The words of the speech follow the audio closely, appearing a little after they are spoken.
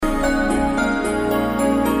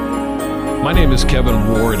My name is Kevin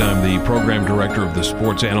Ward. I'm the program director of the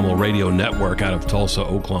Sports Animal Radio Network out of Tulsa,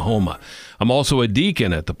 Oklahoma. I'm also a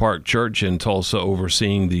deacon at the Park Church in Tulsa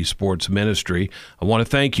overseeing the sports ministry. I want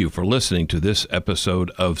to thank you for listening to this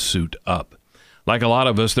episode of Suit Up. Like a lot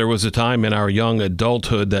of us, there was a time in our young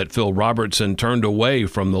adulthood that Phil Robertson turned away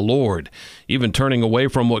from the Lord, even turning away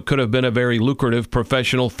from what could have been a very lucrative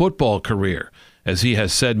professional football career. As he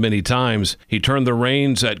has said many times, he turned the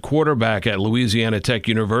reins at quarterback at Louisiana Tech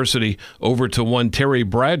University over to one Terry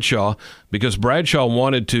Bradshaw because Bradshaw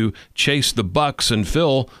wanted to chase the Bucks and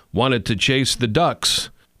Phil wanted to chase the Ducks.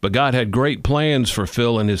 But God had great plans for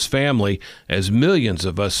Phil and his family, as millions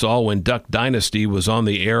of us saw when Duck Dynasty was on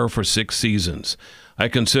the air for 6 seasons. I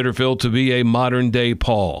consider Phil to be a modern-day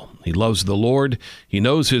Paul. He loves the Lord, he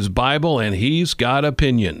knows his Bible, and he's got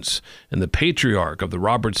opinions. And the patriarch of the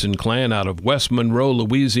Robertson clan out of West Monroe,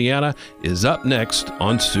 Louisiana, is up next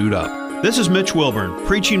on Suit Up. This is Mitch Wilburn,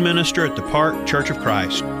 preaching minister at the Park Church of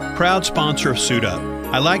Christ, proud sponsor of Suit Up.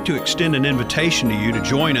 I'd like to extend an invitation to you to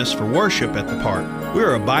join us for worship at the Park.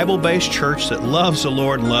 We're a Bible-based church that loves the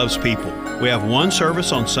Lord and loves people. We have one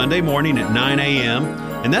service on Sunday morning at 9 a.m.,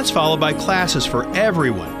 and that's followed by classes for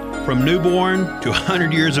everyone, from newborn to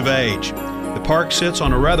 100 years of age. The park sits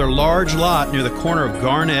on a rather large lot near the corner of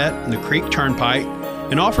Garnett and the Creek Turnpike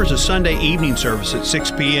and offers a Sunday evening service at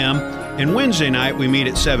 6 p.m., and Wednesday night we meet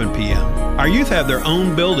at 7 p.m. Our youth have their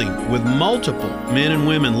own building with multiple men and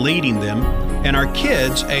women leading them, and our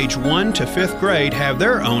kids, age 1 to 5th grade, have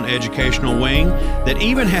their own educational wing that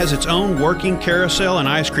even has its own working carousel and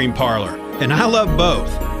ice cream parlor. And I love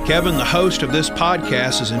both. Kevin, the host of this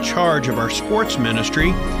podcast, is in charge of our sports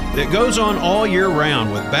ministry that goes on all year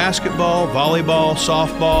round with basketball, volleyball,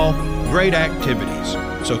 softball, great activities.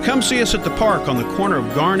 So come see us at the park on the corner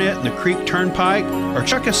of Garnett and the Creek Turnpike, or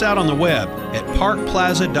check us out on the web at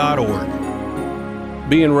parkplaza.org.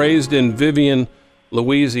 Being raised in Vivian,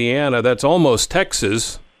 Louisiana, that's almost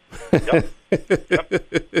Texas. Yep.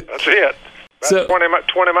 That's it. That's 20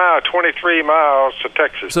 miles, 23 miles to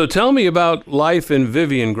Texas. So tell me about life in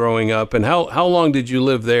Vivian growing up, and how long did you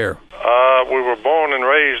live there? We were born and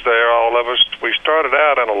raised there, all of us. We started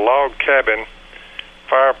out in a log cabin,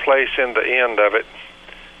 fireplace in the end of it,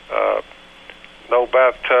 no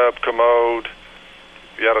bathtub, commode.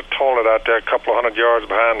 You had a toilet out there a couple of 100 yards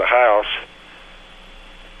behind the house.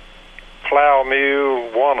 Plow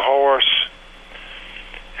mule, 1 horse,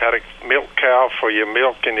 had a milk cow for your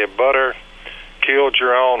milk and your butter, killed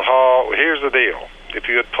your own hog. Here's the deal. If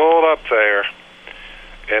you had pulled up there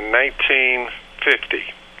in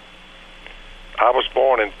 1950, I was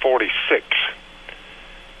born in 46,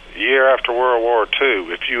 year after World War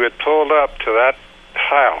II. If you had pulled up to that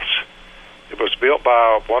house, it was built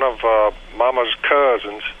by one of Mama's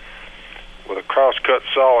cousins with a crosscut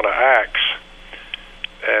saw and an axe.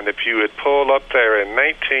 And if you had pulled up there in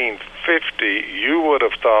 1950, you would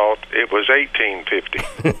have thought it was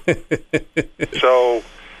 1850. So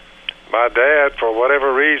my dad, for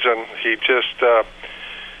whatever reason, he just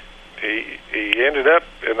he ended up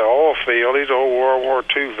in the oil field. He's an old World War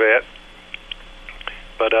II vet,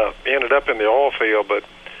 but ended up in the oil field. But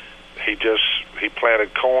he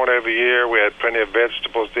planted corn every year. We had plenty of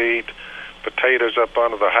vegetables to eat, potatoes up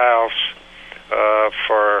under the house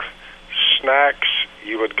for snacks.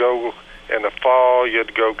 You would go in the fall,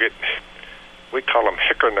 you'd go get, we call them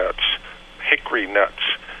hickory nuts,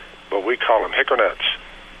 but we call them hickory nuts.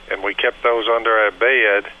 And we kept those under our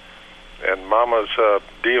bed, and Mama's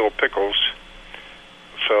dill pickles.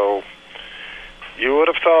 So you would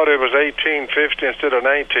have thought it was 1850 instead of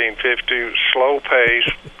 1950, slow pace,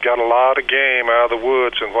 got a lot of game out of the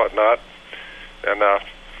woods and whatnot, and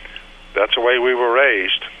that's the way we were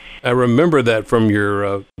raised. I remember that from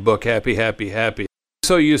your book, Happy, Happy, Happy.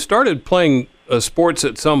 So you started playing sports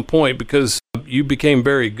at some point because you became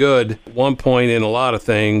very good at one point in a lot of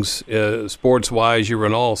things. Sports-wise, you were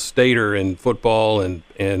an all-stater in football and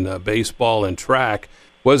baseball and track.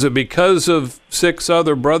 Was it because of 6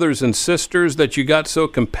 other brothers and sisters that you got so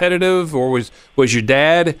competitive, or was your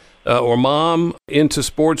dad or mom into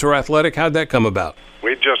sports or athletic? How'd that come about?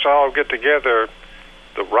 We'd just all get together,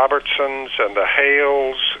 the Robertsons and the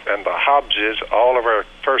Hales and the Hobbses, all of our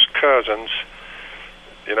first cousins.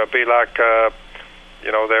 You know, be like, there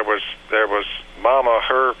was Mama,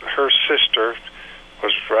 her sister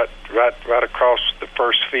was right across the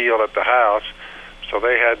first field at the house, so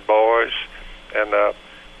they had boys, and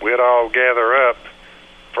we'd all gather up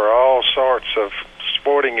for all sorts of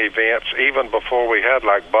sporting events, even before we had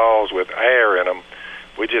like balls with air in them.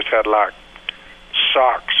 We just had like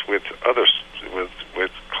socks with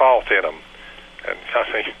cloth in them, and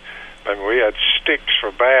I mean we had sticks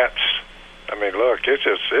for bats. I mean, look, it's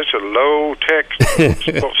a low tech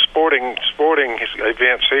sporting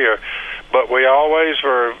events here, but we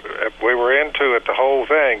were into it, the whole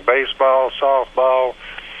thing: baseball, softball,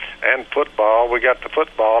 and football. We got the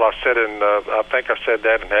football. I think I said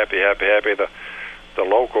that in Happy. The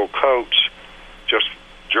local coach just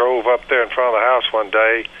drove up there in front of the house one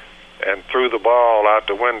day and threw the ball out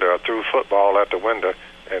the window. Threw football out the window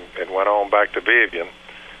and went on back to Vivian.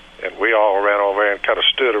 And we all ran over there and kind of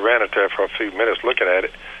stood around it there for a few minutes looking at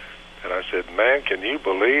it. And I said, man, can you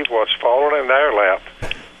believe what's falling in their lap?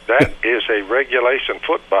 That is a regulation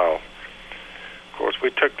football. Of course,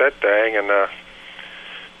 we took that thing and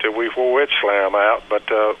till we wore it slam out. But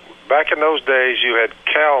back in those days, you had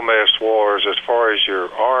cow mess wars as far as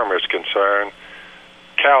your arm is concerned.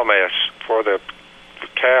 Cow mess, for the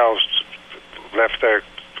cows left their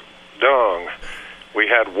dung. We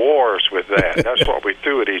had wars with that. That's what we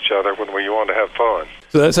threw at each other when we wanted to have fun.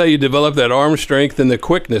 So that's how you develop that arm strength and the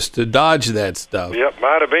quickness to dodge that stuff. Yep,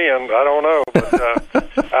 might have been. I don't know. But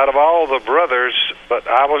out of all the brothers, but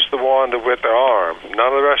I was the one with the arm. None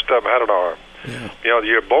of the rest of them had an arm. Yeah. You know,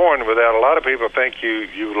 you're born with that. A lot of people think you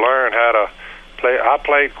learn how to play. I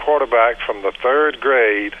played quarterback from the 3rd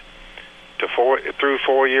grade through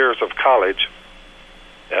 4 years of college.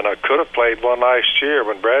 And I could have played one last year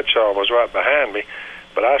when Bradshaw was right behind me,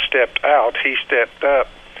 but I stepped out, he stepped up,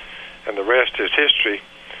 and the rest is history.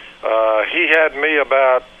 He had me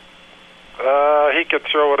about, he could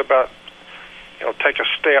throw it about, take a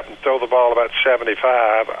step and throw the ball about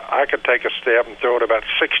 75. I could take a step and throw it about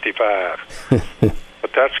 65.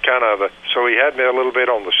 But that's kind of so he had me a little bit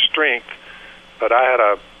on the strength, but I had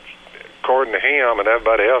according to him and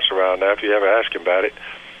everybody else around there, if you ever ask him about it,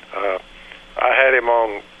 I had him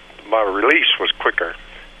on, my release was quicker.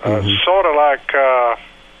 Sort of like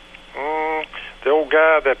the old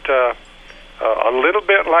guy that, a little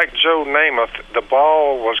bit like Joe Namath, the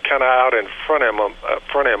ball was kind of out in front of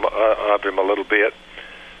him a little bit.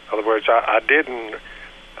 In other words, I didn't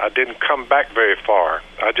come back very far.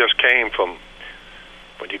 I just came from,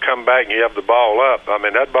 when you come back and you have the ball up, I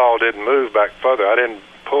mean, that ball didn't move back further. I didn't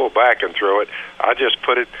pull back and throw it. I just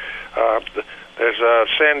put it, there's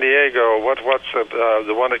San Diego. What's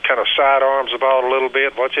the one that kind of sidearms the ball a little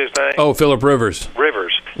bit? What's his name? Oh, Phillip Rivers.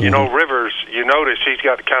 Rivers. Mm-hmm. You know, Rivers. You notice he's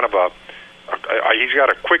got kind of he's got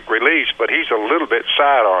a quick release, but he's a little bit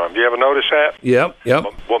sidearmed. You ever notice that? Yep.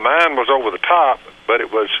 Well, mine was over the top, but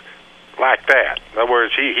it was like that. In other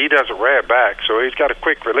words, he doesn't rear back, so he's got a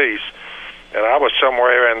quick release, and I was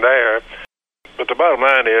somewhere in there. But the bottom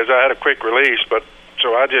line is, I had a quick release, but.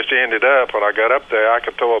 So I just ended up, when I got up there, I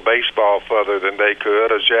could throw a baseball further than they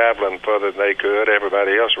could, a javelin further than they could,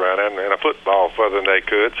 everybody else around there, and a football further than they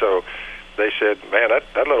could. So they said, man, that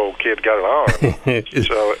little old kid got an arm.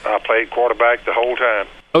 So I played quarterback the whole time.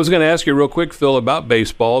 I was going to ask you real quick, Phil, about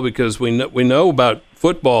baseball, because we know about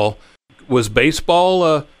football. Was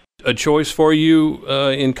baseball a choice for you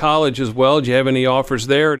in college as well? Did you have any offers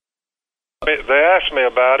there? They asked me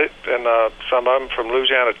about it, and some of them from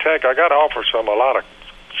Louisiana Tech. I got offers from a lot of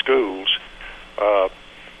schools. I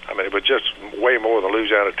mean, it was just way more than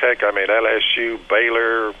Louisiana Tech. I mean, LSU,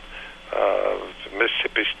 Baylor,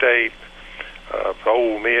 Mississippi State,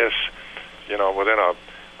 Ole Miss,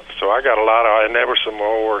 so I got a lot of, and there were some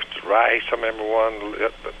more, Rice, I remember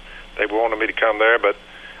one, they wanted me to come there, but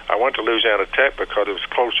I went to Louisiana Tech because it was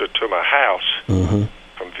closer to my house,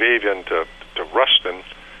 from Vivian to Ruston,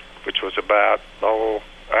 which was about, hour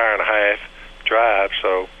and a half drive,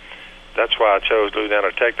 so that's why I chose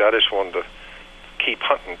Louisiana Tech. I just wanted to keep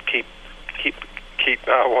hunting,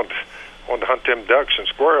 I wanted to hunt them ducks and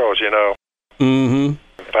squirrels, And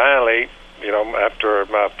finally, after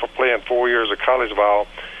my playing 4 years of college ball,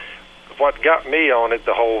 what got me on it,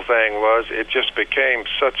 the whole thing, was it just became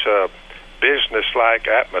such a business-like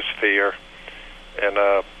atmosphere,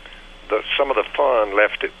 and some of the fun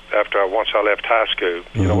left it once I left high school.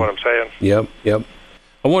 You know what I'm saying? Yep.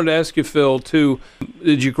 I wanted to ask you, Phil, too,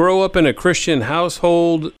 did you grow up in a Christian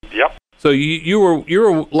household? Yep. So you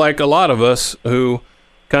were like a lot of us who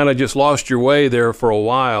kind of just lost your way there for a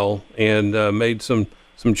while and made some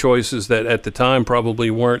choices that at the time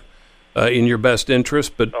probably weren't in your best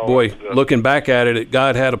interest. But looking back at it,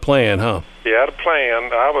 God had a plan, huh? He had a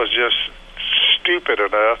plan. I was just stupid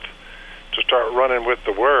enough to start running with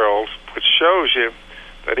the world, which shows you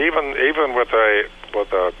that even with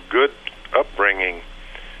a good upbringing,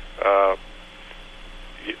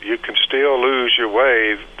 you can still lose your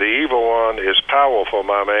way. The evil one is powerful,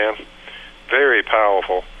 my man, very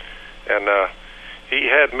powerful, and he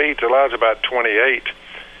had me till I was about 28.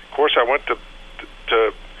 Of course, I went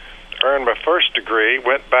to earned my first degree,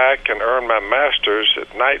 went back and earned my master's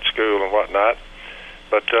at night school and whatnot.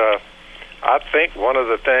 But I think one of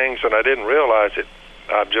the things, and I didn't realize it,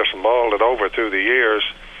 I've just mulled it over through the years,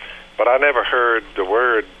 but I never heard the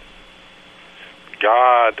word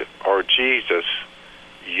God or Jesus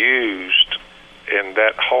used in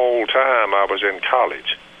that whole time I was in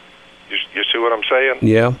college. You see what I'm saying?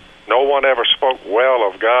 Yeah. No one ever spoke well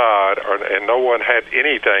of God, and no one had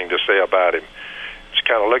anything to say about him. It's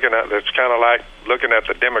kind of like looking at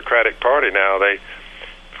the Democratic Party now.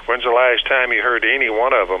 When's the last time you heard any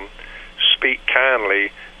one of them speak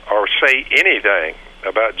kindly or say anything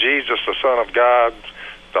about Jesus, the Son of God,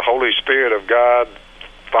 the Holy Spirit of God,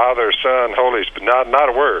 Father, Son, Holy Spirit? Not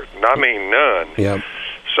a word. I mean, none. Yeah.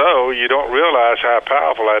 So you don't realize how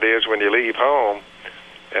powerful that is when you leave home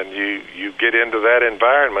and you get into that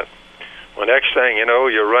environment. Well, next thing you know,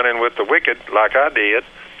 you're running with the wicked like I did,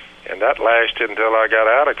 and that lasted until I got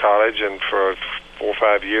out of college, and for 4 or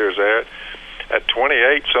 5 years there. At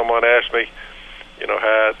 28, someone asked me, did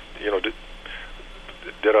I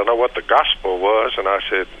know what the gospel was? And I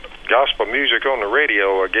said, gospel music on the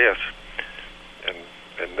radio, I guess. And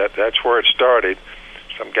that's where it started.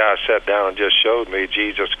 Some guy sat down and just showed me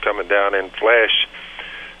Jesus coming down in flesh,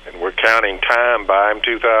 and we're counting time by him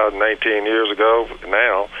 2018 years ago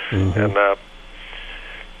now, and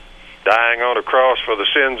dying on a cross for the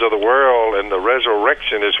sins of the world, and the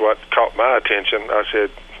resurrection is what caught my attention. I said,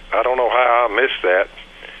 I don't know how I missed that,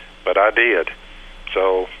 but I did.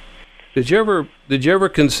 So, did you ever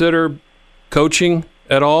consider coaching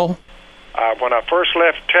at all? When I first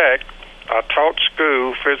left Tech, I taught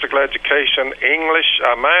school, physical education, English.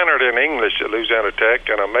 I minored in English at Louisiana Tech,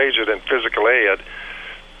 and I majored in physical ed.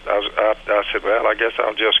 I said, well, I guess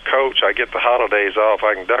I'll just coach. I get the holidays off.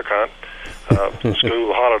 I can duck hunt.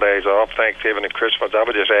 School holidays off, Thanksgiving and Christmas. I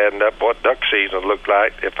was just adding up what duck season looked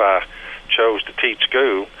like if I chose to teach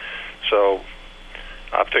school. So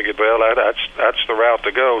I figured, well, that's the route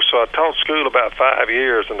to go. So I taught school about 5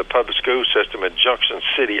 years in the public school system in Junction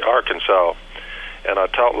City, Arkansas. And I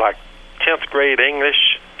taught like 10th grade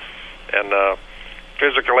English and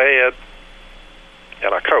physical ed,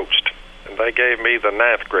 and I coached. And they gave me the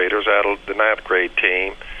 9th graders out of the 9th grade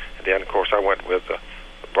team. And then, of course, I went with the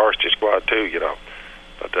varsity squad too,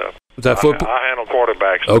 But was that football? I handled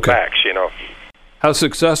quarterbacks and backs, How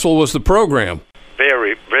successful was the program?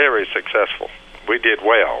 Very, very successful. We did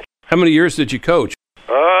well. How many years did you coach?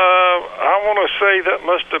 I want to say that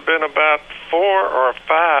must have been about 4 or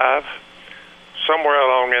 5, somewhere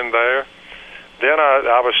along in there. Then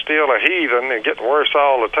I was still a heathen and getting worse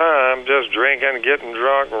all the time, just drinking, getting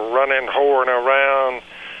drunk, running, whoring around.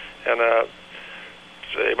 And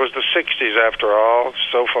it was the 60s after all.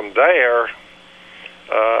 So from there,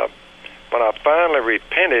 when I finally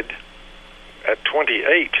repented at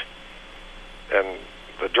 28, and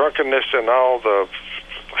the drunkenness and all the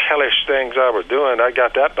hellish things I was doing, I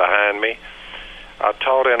got that behind me. I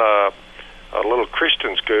taught in a little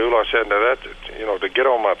Christian school. I said, now that, to get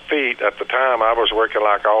on my feet, at the time I was working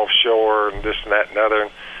like offshore and this and that and other.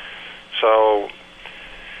 So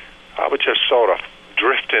I was just sort of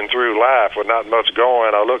drifting through life with not much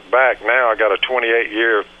going. I look back now, I got a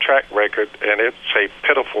 28-year track record, and it's a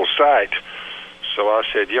pitiful sight. So I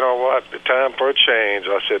said, you know what, the time for a change.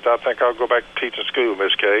 I said, I think I'll go back to teaching school,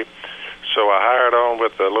 Miss Kay. So I hired on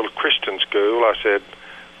with a little Christian school. I said,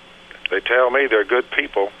 they tell me they're good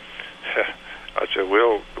people. I said,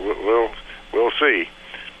 we'll see.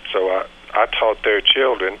 So I taught their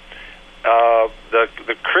children.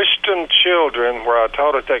 The Christian children, where I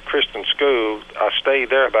taught at that Christian school, I stayed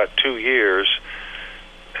there about 2 years,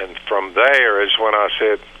 and from there is when I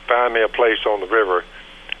said, find me a place on the river.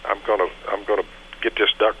 I'm gonna get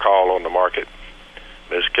this duck call on the market,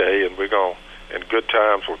 Miss Kay, and and good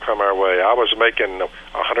times will come our way. I was making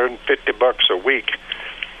 $150 a week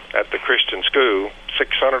at the Christian school,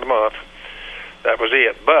 $600 a month. That was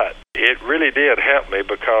it. But it really did help me,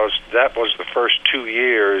 because that was the first 2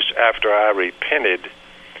 years after I repented,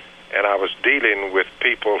 and I was dealing with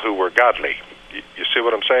people who were godly. You see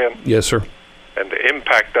what I'm saying? Yes, sir. And the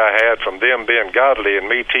impact I had from them being godly and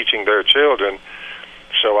me teaching their children.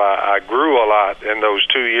 So I grew a lot in those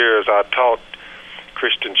 2 years. I taught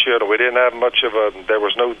Christian children. We didn't have much of there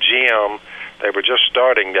was no gym. They were just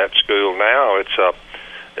starting that school. Now it's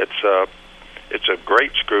a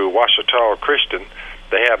great school, Ouachita Christian.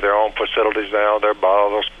 They have their own facilities now, their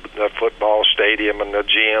football stadium and the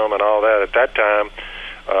gym and all that. At that time,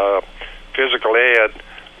 physical ed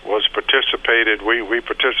was participated. We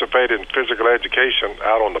participated in physical education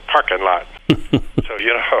out on the parking lot.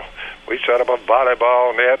 So, we set up a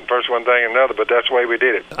volleyball net and first one thing and another, but that's the way we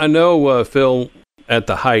did it. I know, Phil, at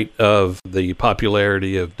the height of the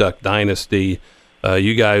popularity of Duck Dynasty.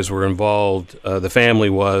 You guys were involved, the family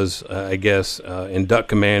was, I guess, in Duck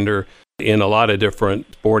Commander, in a lot of different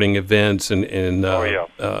sporting events, and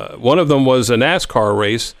one of them was a NASCAR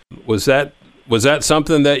race. Was that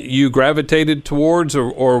something that you gravitated towards,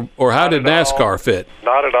 or how did NASCAR fit?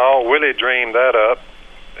 Not at all. Willie dreamed that up,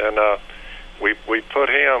 and we put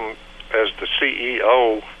him as the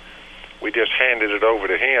CEO. We just handed it over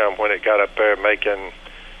to him when it got up there making.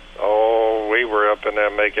 We were up in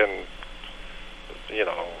there making,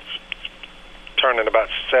 turning about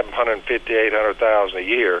 $750,000-800,000 a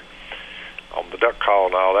year on the duck call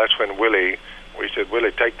and all. That's when we said,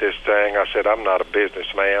 Willie, take this thing. I said, I'm not a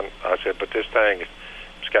businessman. I said, but this thing,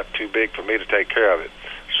 it's got too big for me to take care of it.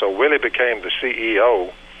 So Willie became the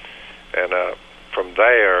CEO, and from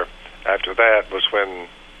there, after that was when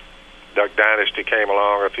Duck Dynasty came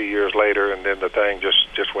along a few years later, and then the thing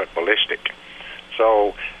just went ballistic.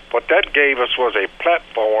 So what that gave us was a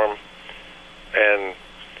platform, and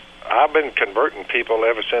I've been converting people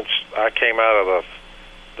ever since I came out of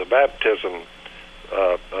the baptism,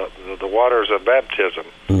 the waters of baptism.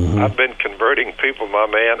 Mm-hmm. I've been converting people, my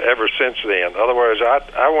man, ever since then. In other words,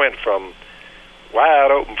 I went from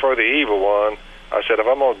wide open for the evil one. I said, if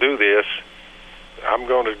I'm going to do this, I'm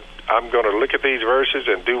going to look at these verses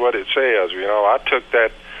and do what it says. I took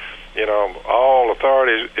that, all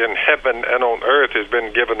authority in heaven and on earth has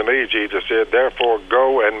been given to me, Jesus said, therefore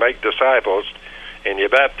go and make disciples, and you're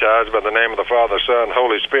baptized by the name of the Father, Son,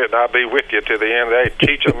 Holy Spirit, and I'll be with you to the end of the age.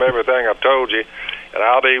 Teach them everything I've told you, and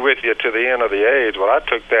I'll be with you to the end of the age. Well, I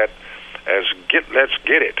took that as let's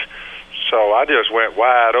get it. So I just went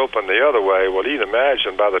wide open the other way. Well, you can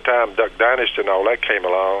imagine by the time Duck Dynasty and all that came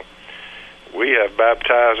along, we have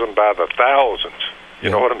baptized them by the thousands. You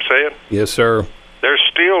know what I'm saying? Yes, sir. They're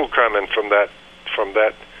still coming from that,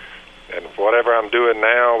 and whatever I'm doing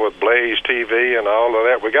now with Blaze TV and all of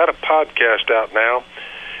that. We got a podcast out now.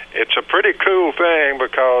 It's a pretty cool thing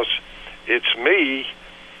because it's me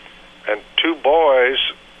and two boys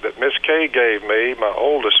that Miss Kay gave me, my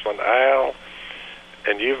oldest one, Al,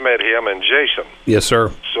 and you've met him, and Jason. Yes,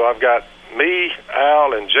 sir. So I've got me,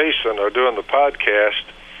 Al, and Jason are doing the podcast,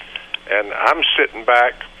 and I'm sitting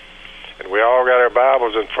back, and we all got our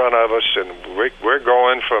Bibles in front of us, and we're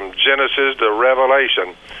going from Genesis to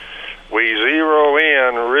Revelation. We zero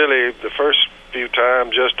in, really, the first few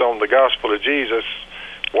times just on the gospel of Jesus.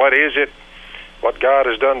 What is it? What God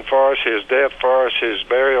has done for us, his death for us, his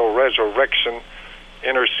burial, resurrection,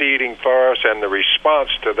 interceding for us, and the response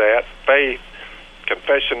to that, faith,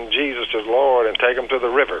 confessing Jesus as Lord, and take them to the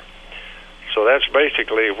river. So that's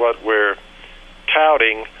basically what we're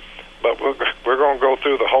touting, but we're going to go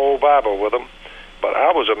through the whole Bible with them. But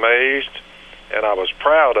I was amazed, and I was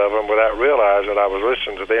proud of them without realizing I was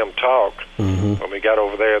listening to them talk when we got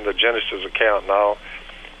over there in the Genesis account and all.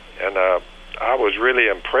 And I was really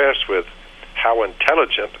impressed with how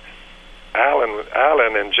intelligent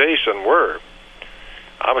Alan and Jason were.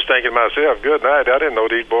 I was thinking to myself, good night, I didn't know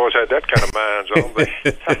these boys had that kind of minds on me.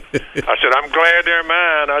 I said, I'm glad they're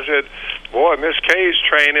mine. I said, boy, Miss Kay's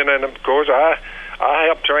training, and of course I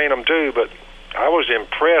helped train them too, but I was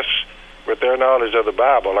impressed with their knowledge of the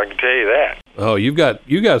Bible, I can tell you that. Oh, you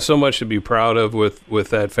got so much to be proud of with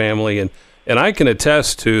that family, and I can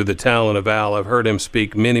attest to the talent of Al. I've heard him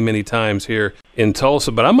speak many, many times here in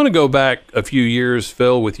Tulsa, but I'm going to go back a few years,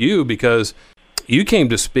 Phil, with you, because you came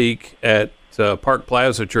to speak at Park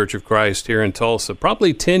Plaza Church of Christ here in Tulsa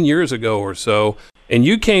probably 10 years ago or so, and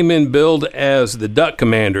you came in billed as the Duck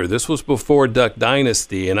Commander. This was before Duck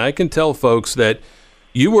Dynasty, and I can tell folks that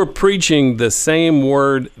you were preaching the same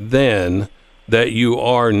word then that you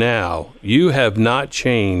are now. You have not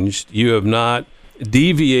changed. You have not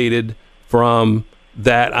deviated from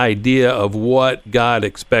that idea of what God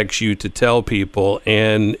expects you to tell people.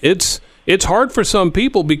 And it's hard for some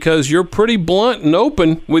people because you're pretty blunt and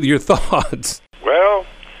open with your thoughts. Well,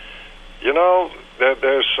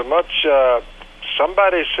 there's so much.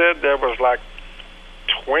 Somebody said there was like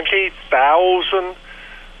 20,000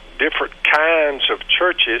 different kinds of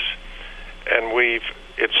churches, and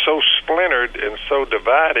it's so splintered and so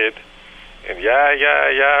divided, and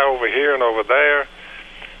over here and over there.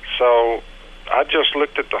 So I just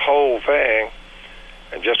looked at the whole thing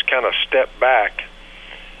and just kind of stepped back.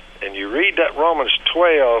 And you read that Romans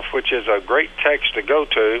 12, which is a great text to go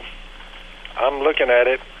to. I'm looking at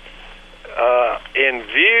it. In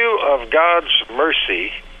view of God's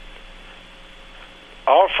mercy,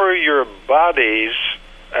 offer your bodies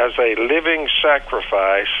as a living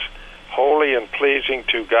sacrifice, holy and pleasing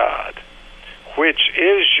to God, which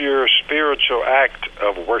is your spiritual act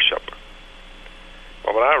of worship.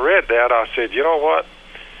 Well, when I read that, I said, you know what?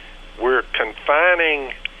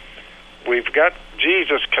 We've got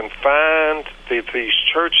Jesus confined these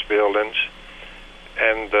church buildings,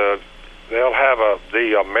 and they'll have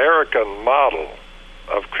the American model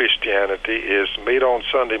of Christianity is meet on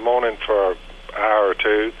Sunday morning for an hour or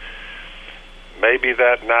two, maybe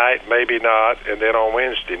that night, maybe not, and then on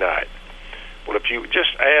Wednesday night. Well, if you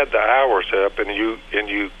just add the hours up and you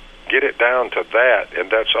get it down to that, and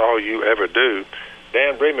that's all you ever do,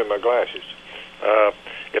 Dan, bring me my glasses.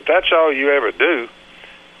 If that's all you ever do,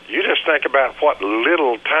 you just think about what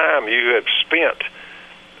little time you have spent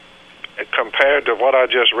compared to what I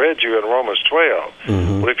just read you in Romans 12.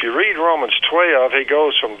 Mm-hmm. Well, if you read Romans 12, he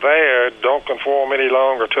goes from there, don't conform any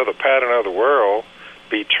longer to the pattern of the world,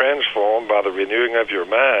 be transformed by the renewing of your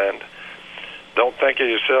mind. Don't think of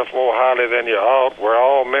yourself more highly than you ought. We're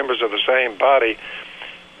all members of the same body.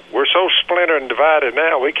 We're so splintered and divided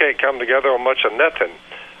now, we can't come together on much of nothing.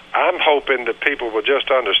 I'm hoping that people will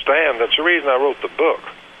just understand. That's the reason I wrote the book.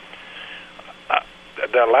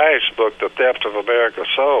 The last book, The Theft of America's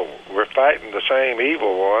Soul. We're fighting the same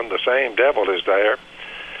evil one. The same devil is there.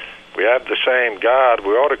 We have the same God.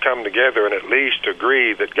 We ought to come together and at least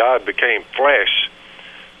agree that God became flesh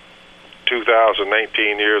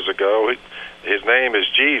 2018 years ago. His name is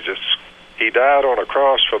Jesus. He died on a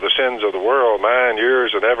cross for the sins of the world, mine,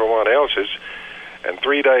 yours, and everyone else's. And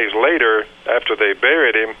 3 days later, after they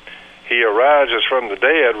buried him, he arises from the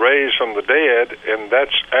dead, raised from the dead, and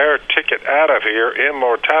that's our ticket out of here,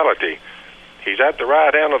 immortality. He's at the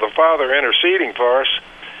right hand of the Father interceding for us.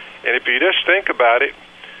 And if you just think about it,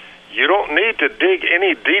 you don't need to dig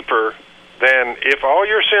any deeper than if all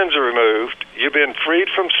your sins are removed, you've been freed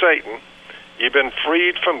from Satan, you've been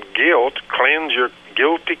freed from guilt, cleanse your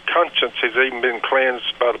guilty conscience has even been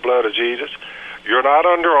cleansed by the blood of Jesus. You're not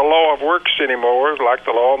under a law of works anymore, like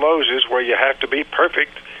the law of Moses, where you have to be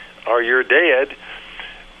perfect or you're dead.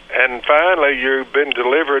 And finally, you've been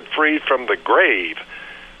delivered free from the grave.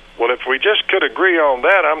 Well, if we just could agree on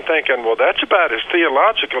that, I'm thinking, well, that's about as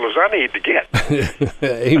theological as I need to get.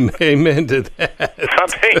 Amen to that. I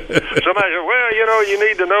mean, somebody said, well, you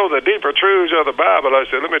need to know the deeper truths of the Bible. I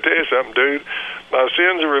said, let me tell you something, dude. My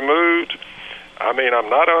sins are removed. I mean, I'm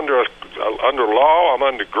not under law. I'm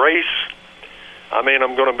under grace. I mean,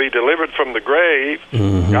 I'm going to be delivered from the grave.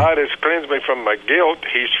 Mm-hmm. God has cleansed me from my guilt.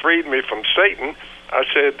 He's freed me from Satan. I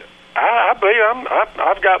said, I believe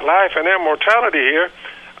I've got life and immortality here.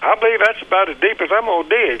 I believe that's about as deep as I'm going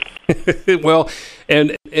to dig. Well,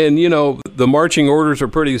 and the marching orders are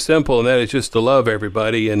pretty simple, and that is just to love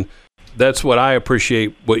everybody. And that's what I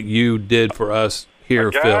appreciate what you did for us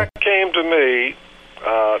here, Phil. A guy came to me,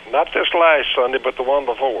 not this last Sunday, but the one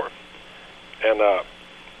before. And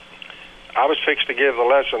I was fixed to give the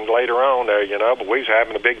lesson later on there, but we was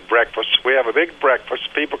having a big breakfast. We have a big breakfast.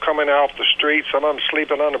 People coming off the street, some of them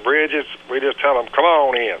sleeping on the bridges. We just tell them, come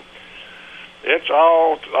on in. It's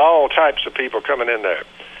all types of people coming in there.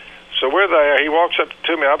 So we're there. He walks up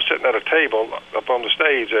to me. I'm sitting at a table up on the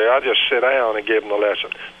stage there. I just sit down and give him the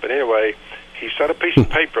lesson. But anyway, he set a piece of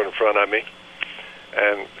paper in front of me,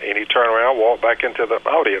 and he turned around, walked back into the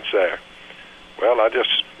audience there. Well, I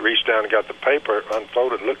just reached down and got the paper,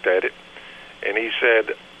 unfolded, looked at it, and he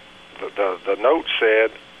said, the note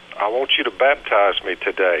said, I want you to baptize me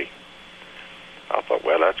today. I thought,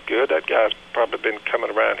 well, that's good. That guy's probably been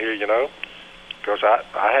coming around here, because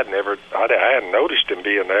I hadn't noticed him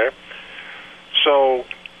being there. So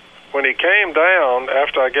when he came down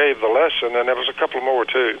after I gave the lesson, and there was a couple more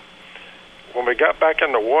too, when we got back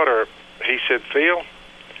in the water, he said, Phil,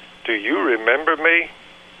 do you remember me?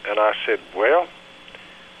 And I said, well,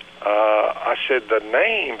 I said, the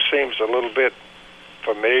name seems a little bit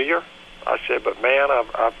familiar. I said, but man,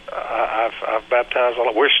 I've baptized a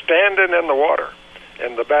lot. We're standing in the water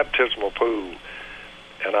in the baptismal pool.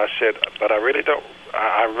 And I said, but I really don't,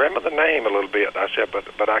 I remember the name a little bit. I said,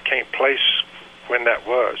 but I can't place when that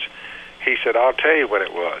was. He said, I'll tell you when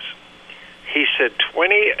it was. He said,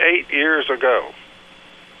 28 years ago,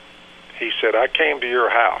 he said, I came to your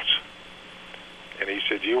house. And he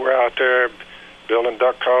said, you were out there building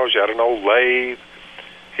duck calls, you had an old lathe.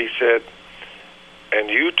 He said, and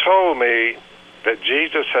you told me that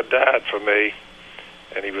Jesus had died for me,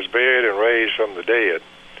 and he was buried and raised from the dead.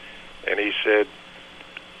 And he said,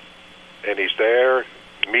 and he's there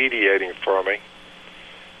mediating for me.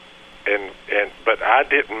 But I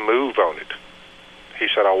didn't move on it. He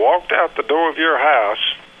said, I walked out the door of your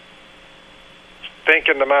house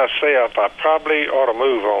thinking to myself, I probably ought to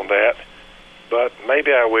move on that, but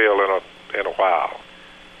maybe I will in a while.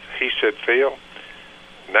 He said, Phil,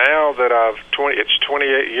 now that it's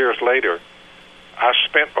 28 years later, I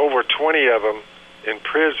spent over 20 of them in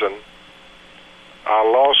prison. I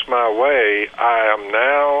lost my way.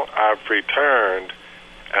 I've returned.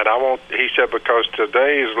 And he said, because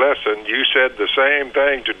today's lesson, you said the same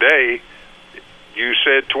thing today you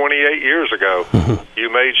said 28 years ago.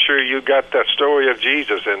 You made sure you got that story of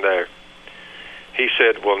Jesus in there. He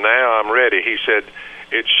said, well, now I'm ready. He said,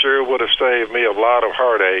 it sure would have saved me a lot of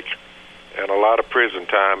heartache and a lot of prison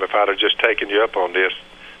time if I'd have just taken you up on this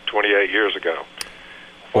 28 years ago.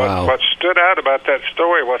 Wow. What stood out about that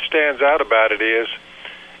story, what stands out about it is,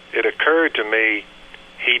 it occurred to me,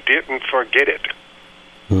 he didn't forget it.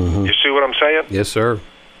 Mm-hmm. You see what I'm saying? Yes, sir.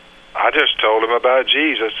 I just told him about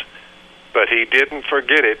Jesus, but he didn't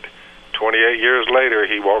forget it. 28 years later,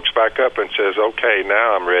 he walks back up and says, okay,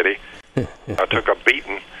 now I'm ready. I took a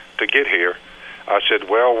beating to get here. I said,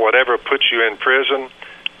 well, whatever puts you in prison,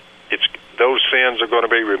 those sins are going to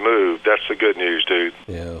be removed. That's the good news, dude.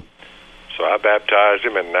 Yeah. So I baptized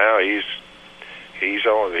him, and now he's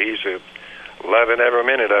loving every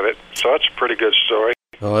minute of it. So it's a pretty good story.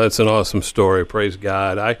 Oh, that's an awesome story. Praise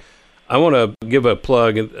God. I want to give a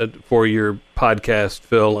plug for your podcast,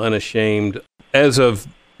 Phil, Unashamed. As of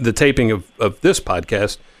the taping of this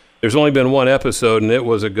podcast, there's only been one episode, and it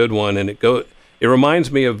was a good one. And it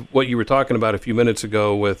reminds me of what you were talking about a few minutes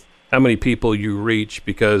ago with how many people you reach,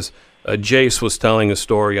 because Jace was telling a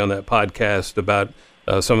story on that podcast about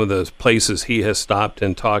some of the places he has stopped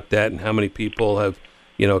and talked at, and how many people have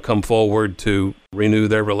come forward to renew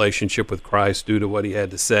their relationship with Christ due to what he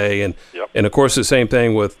had to say. And yep. And of course, the same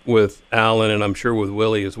thing with Alan, and I'm sure with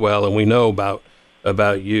Willie as well. And we know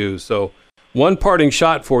about you. So one parting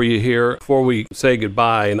shot for you here before we say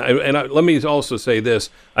goodbye. And let me also say this.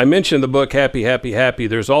 I mentioned the book, Happy, Happy, Happy.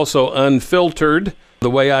 There's also Unfiltered, the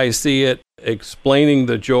way I see it, explaining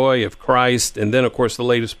the joy of Christ. And then, of course, the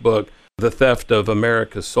latest book, The Theft of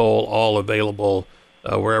America's Soul, all available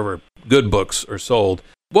wherever good books are sold.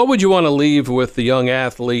 What would you want to leave with the young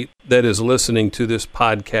athlete that is listening to this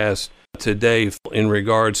podcast today in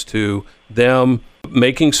regards to them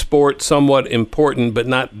making sport somewhat important, but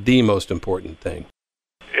not the most important thing?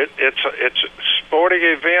 It's sporting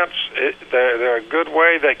events. They're a good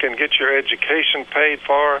way. They can get your education paid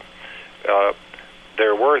for.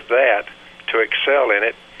 They're worth that to excel in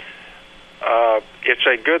it. It's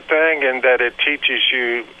a good thing in that it teaches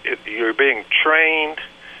you, you're being trained,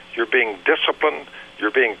 you're being disciplined,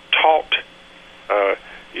 you're being taught,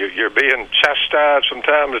 you're being chastised from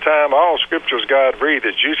time to time. All scriptures God breathed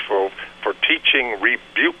is useful for teaching,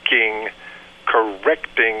 rebuking,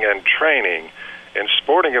 correcting, and training. In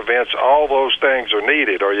sporting events, all those things are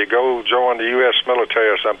needed, or you go join the U.S. military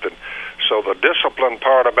or something. So the discipline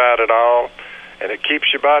part about it all, and it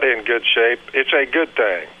keeps your body in good shape, it's a good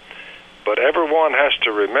thing. But everyone has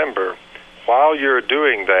to remember, while you're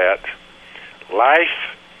doing that,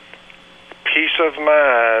 life, peace of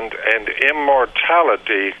mind, and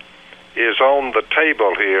immortality is on the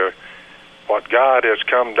table here. What God has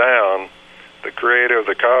come down, the creator of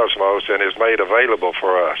the cosmos, and is made available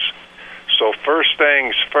for us. So first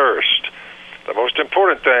things first. The most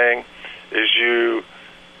important thing is you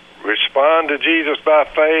respond to Jesus by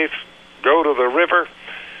faith, go to the river,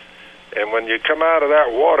 and when you come out of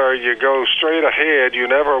that water, you go straight ahead. You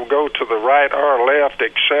never go to the right or left.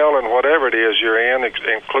 Excel in whatever it is you're in,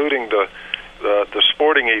 including the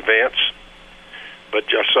sporting events. But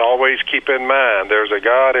just always keep in mind, there's a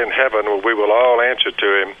God in heaven where we will all answer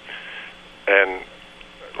to him. And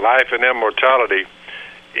life and immortality,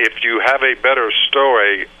 if you have a better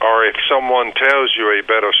story, or if someone tells you a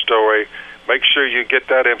better story, make sure you get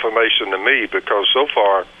that information to me, because so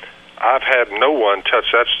far I've had no one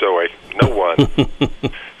touch that story. No one.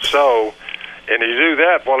 So, and you do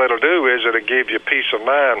that, what it'll do is it'll give you peace of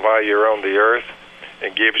mind while you're on the earth,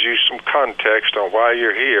 and gives you some context on why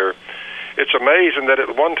you're here. It's amazing that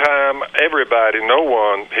at one time, everybody, no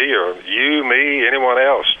one here, you, me, anyone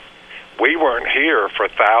else, we weren't here for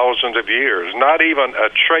thousands of years. Not even a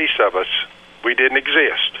trace of us. We didn't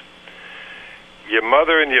exist. Your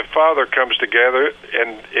mother and your father comes together,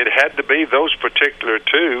 and it had to be those particular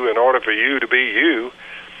two in order for you to be you.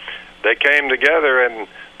 They came together, and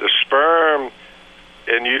the sperm,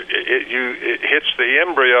 and it hits the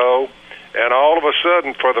embryo, and all of a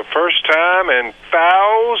sudden, for the first time in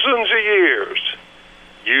thousands of years,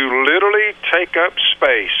 you literally take up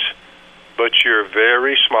space, but you're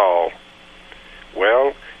very small.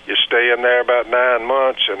 Well, you stay in there about 9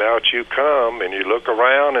 months, and out you come, and you look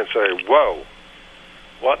around and say, whoa,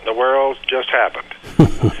 what in the world just happened?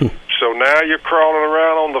 So now you're crawling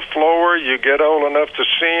around on the floor. You get old enough to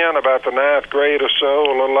sin, about the 9th grade or so,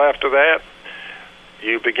 a little after that.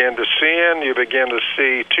 You begin to sin. You begin to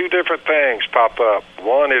see two different things pop up.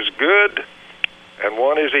 One is good, and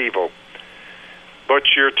one is evil. But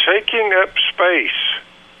you're taking up space,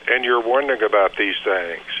 and you're wondering about these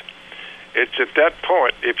things. It's at that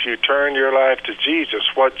point, if you turn your life to Jesus,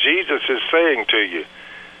 what Jesus is saying to you,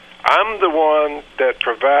 I'm the one that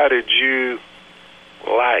provided you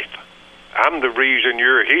life. I'm the reason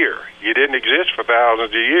you're here. You didn't exist for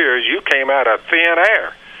thousands of years. You came out of thin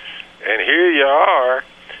air. And here you are.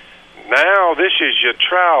 Now this is your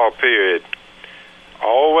trial period.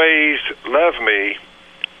 Always love me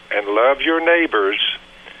and love your neighbors.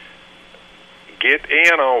 Get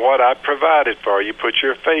in on what I provided for you. Put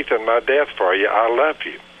your faith in my death for you. I love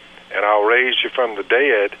you. And I'll raise you from the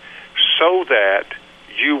dead so that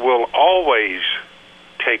you will always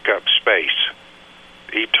take up space.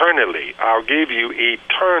 Eternally. I'll give you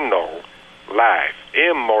eternal life,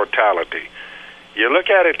 immortality. You look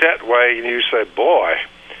at it that way and you say, boy,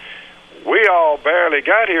 we all barely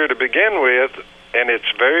got here to begin with, and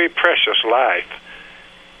it's very precious life.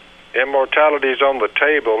 Immortality is on the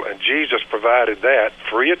table, and Jesus provided that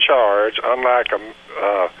free of charge, unlike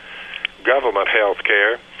government health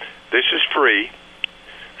care. This is free,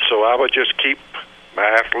 so I would just keep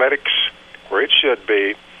my athletics where it should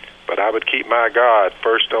be, but I would keep my God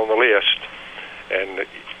first on the list, and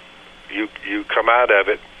you come out of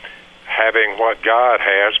it having what God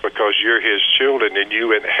has because you're His children and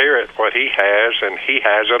you inherit what He has, and He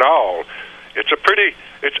has it all.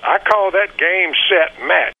 I call that game, set,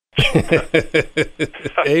 match.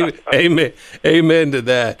 Amen to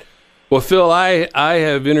that. Well, Phil, I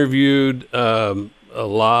have interviewed a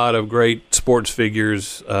lot of great sports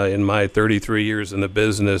figures in my 33 years in the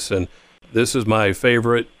business, and this is my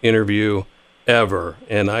favorite interview ever,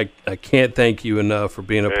 and I can't thank you enough for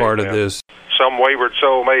being a part of this. Some wayward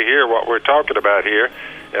soul may hear what we're talking about here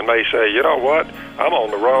and may say, you know what, I'm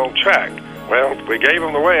on the wrong track. Well, we gave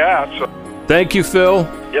them the way out. So. Thank you, Phil.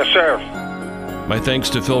 Yes, sir. My thanks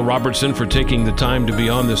to Phil Robertson for taking the time to be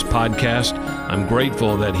on this podcast. I'm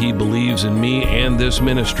grateful that he believes in me and this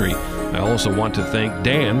ministry. I also want to thank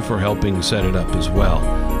Dan for helping set it up as well.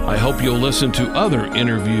 I hope you'll listen to other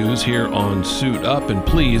interviews here on Suit Up, and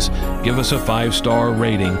please give us a 5-star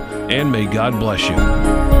rating, and may God bless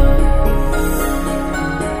you.